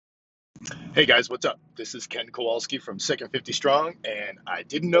Hey guys, what's up? This is Ken Kowalski from Second 50 Strong, and I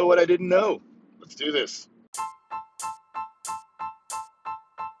didn't know what I didn't know. Let's do this.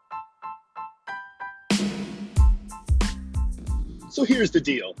 So here's the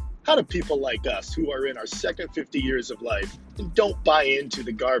deal. How do people like us, who are in our second 50 years of life and don't buy into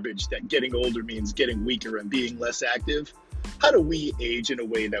the garbage that getting older means getting weaker and being less active, how do we age in a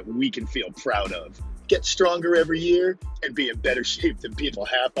way that we can feel proud of? Get stronger every year and be in better shape than people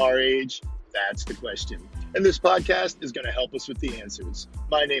half our age? That's the question. And this podcast is going to help us with the answers.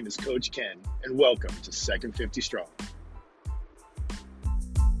 My name is Coach Ken, and welcome to Second 50 Strong.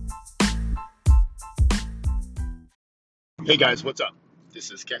 Hey guys, what's up?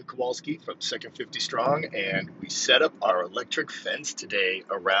 This is Ken Kowalski from Second 50 Strong, and we set up our electric fence today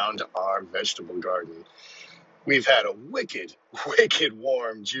around our vegetable garden. We've had a wicked, wicked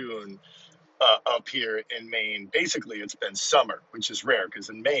warm June up here in Maine. Basically, it's been summer, which is rare because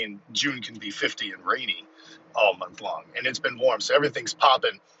in Maine, June can be 50 and rainy all month long, and it's been warm, so everything's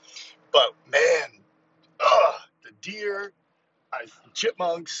popping. But man, the deer,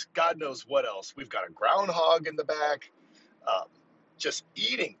 chipmunks, God knows what else. We've got a groundhog in the back. Um, just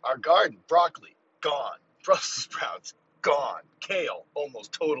eating our garden. Broccoli, gone. Brussels sprouts, gone. Kale,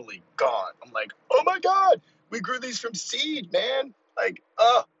 almost totally gone. I'm like, oh my God, we grew these from seed, man. Like,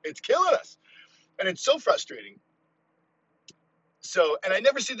 it's killing us. And it's so frustrating. So, and I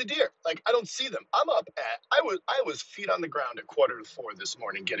never see the deer. Like, I don't see them. I was feet on the ground at 3:45 this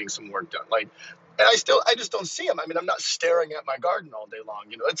morning getting some work done. Like, and I just don't see them. I mean, I'm not staring at my garden all day long.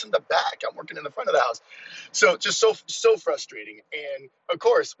 It's in the back. I'm working in the front of the house. So just so frustrating. And of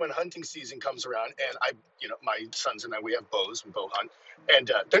course, when hunting season comes around, and my sons and I, we have bows, we bow hunt,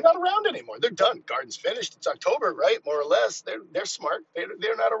 and they're not around anymore. They're done. Garden's finished. It's October, right? More or less. They're smart.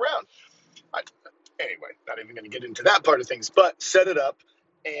 They're not around. Anyway, not even going to get into that part of things, but set it up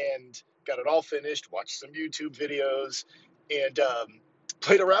and got it all finished, watched some YouTube videos, and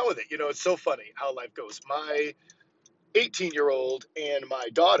played around with it. It's so funny how life goes. My 18-year-old and my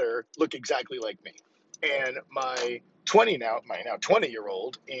daughter look exactly like me. And my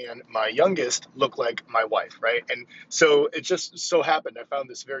 20-year-old and my youngest look like my wife, right? And so it just so happened I found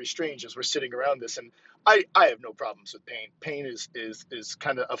this very strange as we're sitting around this, and I have no problems with pain. Pain is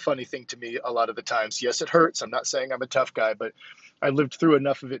kind of a funny thing to me a lot of the times. Yes, it hurts. I'm not saying I'm a tough guy, but I lived through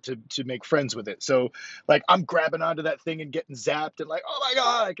enough of it to make friends with it. So like I'm grabbing onto that thing and getting zapped and like, oh my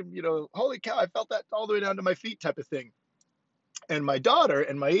God, I can, holy cow, I felt that all the way down to my feet type of thing. And my daughter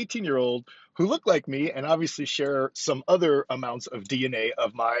and my 18-year-old, who look like me and obviously share some other amounts of DNA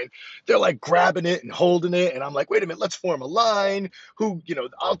of mine, they're like grabbing it and holding it. And I'm like, wait a minute, let's form a line.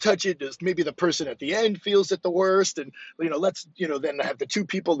 I'll touch it. Just maybe the person at the end feels it the worst. And, let's, then have the two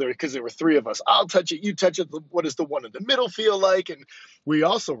people there because there were three of us. I'll touch it. You touch it. What does the one in the middle feel like? And we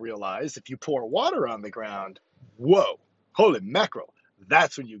also realized if you pour water on the ground, whoa, holy mackerel,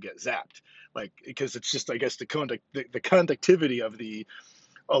 that's when you get zapped. Like, because it's just, I guess, the conductivity of the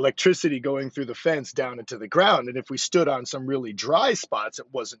electricity going through the fence down into the ground. And if we stood on some really dry spots, it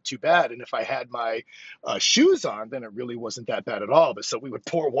wasn't too bad. And if I had my shoes on, then it really wasn't that bad at all. But so we would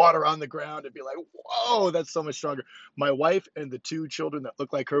pour water on the ground and be like, whoa, that's so much stronger. My wife and the two children that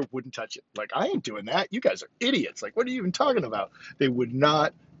look like her wouldn't touch it. Like, I ain't doing that. You guys are idiots. Like, what are you even talking about? They would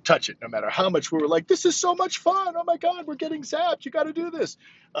not touch it, no matter how much we were like, this is so much fun. Oh my God, we're getting zapped. You got to do this.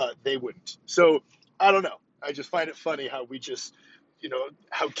 They wouldn't. So I don't know. I just find it funny how we just,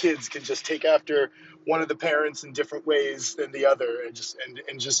 how kids can just take after one of the parents in different ways than the other.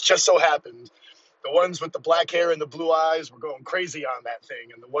 And just so happened, the ones with the black hair and the blue eyes were going crazy on that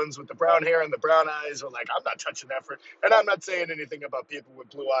thing. And the ones with the brown hair and the brown eyes were like, I'm not touching that and I'm not saying anything about people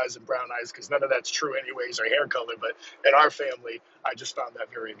with blue eyes and brown eyes because none of that's true anyways, or hair color. But in our family, I just found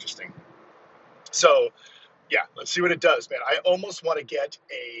that very interesting. So yeah, let's see what it does, man. I almost want to get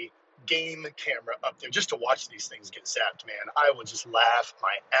a game camera up there just to watch these things get zapped, man. I will just laugh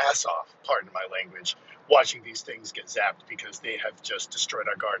my ass off, pardon my language, watching these things get zapped because they have just destroyed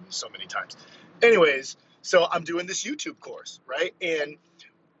our garden so many times. Anyways, so I'm doing this YouTube course, right? And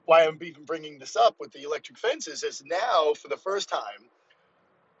why I'm even bringing this up with the electric fences is now, for the first time,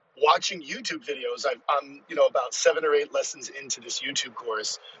 watching YouTube videos. I'm about 7 or 8 lessons into this YouTube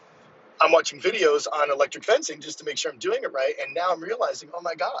course. I'm watching videos on electric fencing just to make sure I'm doing it right. And now I'm realizing, oh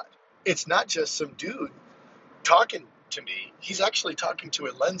my God, it's not just some dude talking to me. He's actually talking to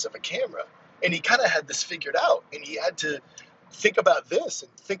a lens of a camera. And he kind of had this figured out. And he had to think about this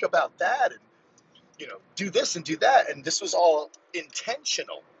and think about that and, do this and do that. And this was all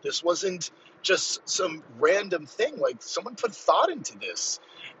intentional. This wasn't just some random thing. Like someone put thought into this.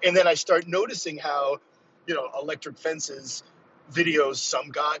 And then I start noticing how, electric fences videos, some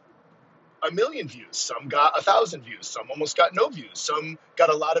got 1 million views, some got 1,000 views, some almost got no views, some got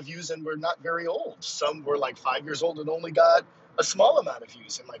a lot of views and were not very old, some were like 5 years old and only got a small amount of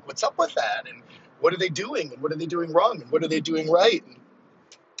views. And like, what's up with that? And what are they doing? And what are they doing wrong? And what are they doing right? And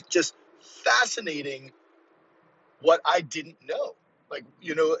just fascinating what I didn't know. Like,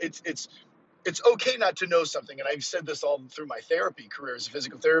 it's okay not to know something, and I've said this all through my therapy career as a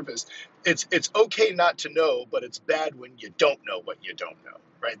physical therapist. It's okay not to know, but it's bad when you don't know what you don't know,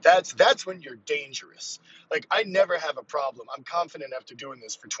 right? That's when you're dangerous. Like, I never have a problem. I'm confident after doing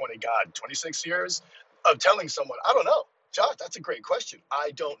this for 26 years of telling someone, I don't know. Josh, that's a great question.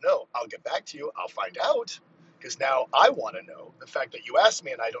 I don't know. I'll get back to you. I'll find out, because now I want to know. The fact that you asked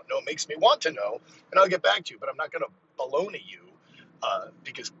me and I don't know makes me want to know, and I'll get back to you. But I'm not going to baloney you,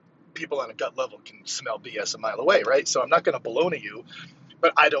 because people on a gut level can smell BS a mile away, right? So I'm not going to baloney you,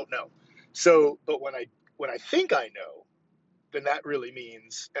 but I don't know. So, but when I think I know, then that really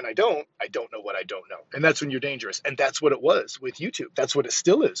means, and I don't know what I don't know. And that's when you're dangerous. And that's what it was with YouTube. That's what it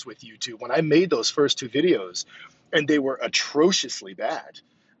still is with YouTube. When I made those first 2 videos and they were atrociously bad,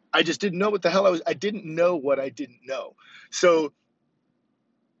 I just didn't know what the hell I didn't know what I didn't know. So,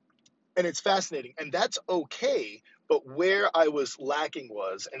 and it's fascinating, and that's okay. But where I was lacking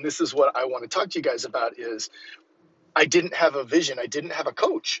was, and this is what I want to talk to you guys about, is I didn't have a vision. I didn't have a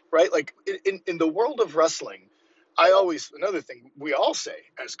coach, right? Like, in the world of wrestling, another thing we all say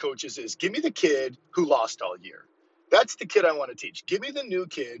as coaches is, give me the kid who lost all year. That's the kid I want to teach. Give me the new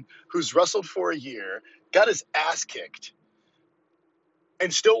kid who's wrestled for a year, got his ass kicked,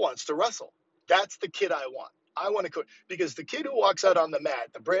 and still wants to wrestle. That's the kid I want. I want to coach, because the kid who walks out on the mat,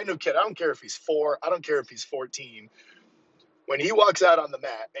 the brand new kid, I don't care if he's 4, I don't care if he's 14, when he walks out on the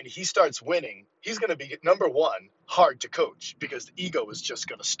mat and he starts winning, he's going to be, number one, hard to coach, because the ego is just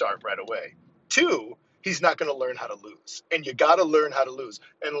going to start right away. 2, he's not going to learn how to lose. And you got to learn how to lose.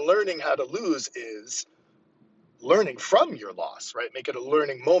 And learning how to lose is learning from your loss, right? Make it a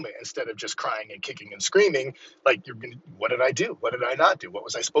learning moment instead of just crying and kicking and screaming. Like, what did I do? What did I not do? What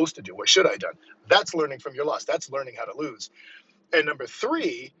was I supposed to do? What should I have done? That's learning from your loss. That's learning how to lose. And number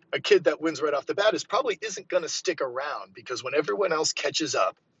 3, a kid that wins right off the bat probably isn't going to stick around, because when everyone else catches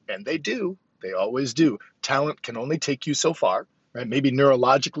up, and they always do, talent can only take you so far, right? Maybe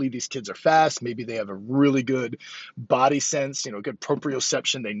neurologically these kids are fast. Maybe they have a really good body sense, good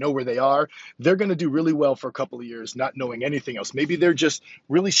proprioception. They know where they are. They're going to do really well for a couple of years, not knowing anything else. Maybe they're just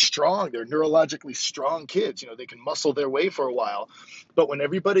really strong. They're neurologically strong kids. They can muscle their way for a while. But when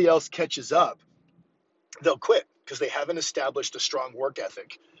everybody else catches up, they'll quit, because they haven't established a strong work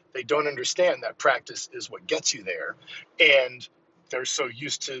ethic. They don't understand that practice is what gets you there. And they're so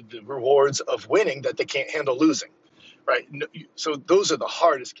used to the rewards of winning that they can't handle losing, right? So those are the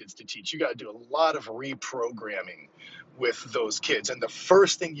hardest kids to teach. You got to do a lot of reprogramming with those kids. And the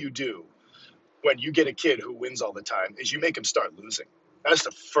first thing you do when you get a kid who wins all the time is you make him start losing. That's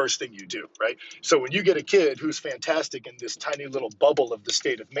the first thing you do, right? So when you get a kid who's fantastic in this tiny little bubble of the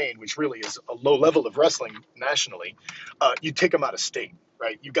state of Maine, which really is a low level of wrestling nationally, you take him out of state,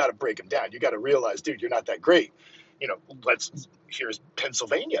 right? You got to break him down. You got to realize, dude, you're not that great. Here's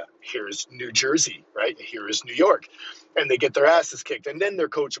Pennsylvania, here's New Jersey, right? Here is New York. And they get their asses kicked, and then they're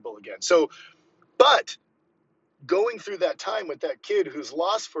coachable again. So, but going through that time with that kid who's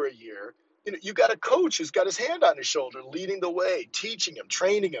lost for a year, you got a coach who's got his hand on his shoulder, leading the way, teaching him,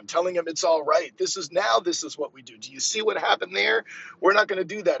 training him, telling him it's all right. This is what we do. Do you see what happened there? We're not going to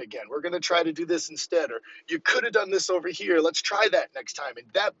do that again. We're going to try to do this instead. Or, you could have done this over here. Let's try that next time. And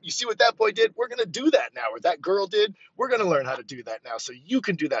you see what that boy did? We're going to do that now. Or that girl did. We're going to learn how to do that now, so you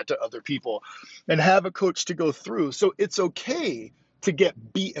can do that to other people, and have a coach to go through. So it's okay to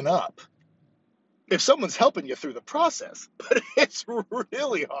get beaten up if someone's helping you through the process, but it's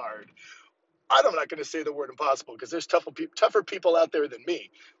really hard. I'm not going to say the word impossible, because there's tougher people out there than me,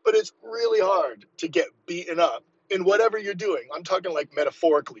 but it's really hard to get beaten up in whatever you're doing. I'm talking like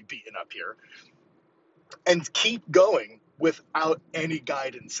metaphorically beaten up here, and keep going without any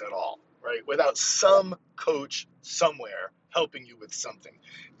guidance at all, right? Without some coach somewhere helping you with something.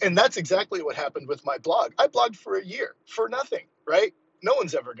 And that's exactly what happened with my blog. I blogged for a year for nothing, right? No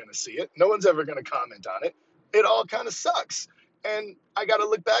one's ever going to see it. No one's ever going to comment on it. It all kind of sucks. And I got to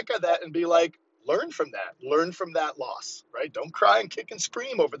look back at that and be like, learn from that loss, right? Don't cry and kick and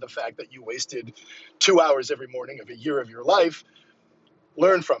scream over the fact that you wasted 2 hours every morning of a year of your life.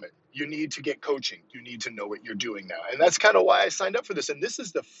 Learn from it. You need to get coaching. You need to know what you're doing now. And that's kind of why I signed up for this. And this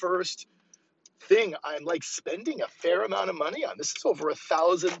is the first thing I'm like spending a fair amount of money on. This is over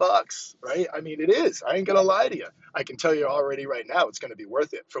 $1,000, right? I mean, it is. I ain't gonna lie to you. I can tell you already right now, it's gonna be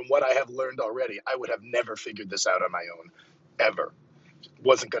worth it. From what I have learned already, I would have never figured this out on my own, ever.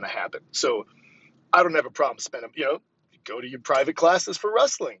 wasn't going to happen. So I don't have a problem spending, you go to your private classes for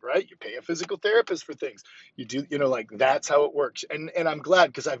wrestling, right? You pay a physical therapist for things. You do, like that's how it works. And I'm glad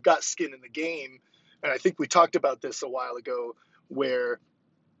because I've got skin in the game. And I think we talked about this a while ago where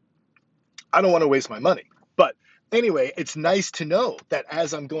I don't want to waste my money. But anyway, it's nice to know that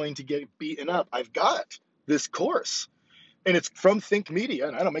as I'm going to get beaten up, I've got this course. And it's from Think Media,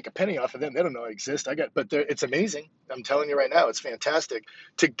 and I don't make a penny off of them. They don't know I exist. But it's amazing. I'm telling you right now, it's fantastic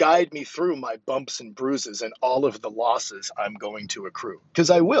to guide me through my bumps and bruises and all of the losses I'm going to accrue. Because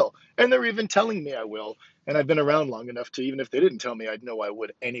I will. And they're even telling me I will. And I've been around long enough to, even if they didn't tell me, I'd know I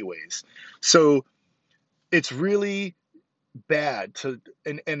would anyways. So it's really bad to,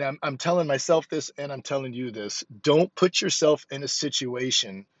 and I'm telling myself this and I'm telling you this, don't put yourself in a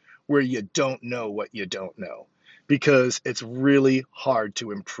situation where you don't know what you don't know, because it's really hard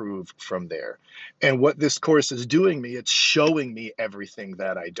to improve from there. And what this course is doing me, it's showing me everything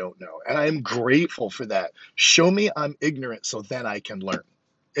that I don't know. And I am grateful for that. Show me I'm ignorant so then I can learn.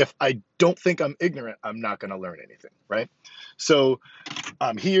 If I don't think I'm ignorant, I'm not going to learn anything, right? So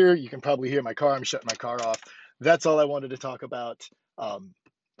I'm here. You can probably hear my car. I'm shutting my car off. That's all I wanted to talk about.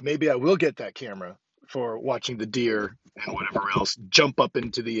 Maybe I will get that camera for watching the deer and whatever else jump up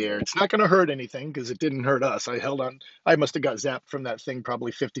into the air. It's not going to hurt anything because it didn't hurt us. I held on. I must have got zapped from that thing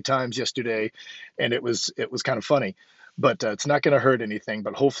probably 50 times yesterday, and it was kind of funny. But it's not going to hurt anything.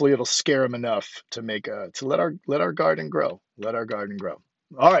 But hopefully it'll scare them enough to let our garden grow. Let our garden grow.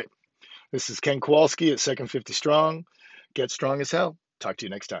 All right. This is Ken Kowalski at Second 50 Strong. Get strong as hell. Talk to you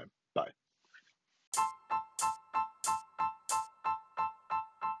next time. Bye.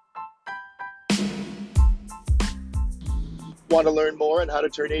 Want to learn more on how to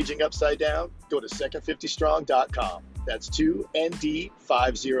turn aging upside down? Go to second50strong.com. That's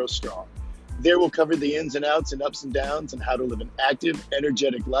 2ND50 strong. There we'll cover the ins and outs and ups and downs and how to live an active,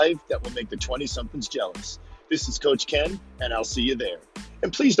 energetic life that will make the 20-somethings jealous. This is Coach Ken, and I'll see you there.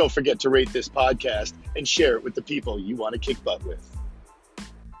 And please don't forget to rate this podcast and share it with the people you want to kick butt with.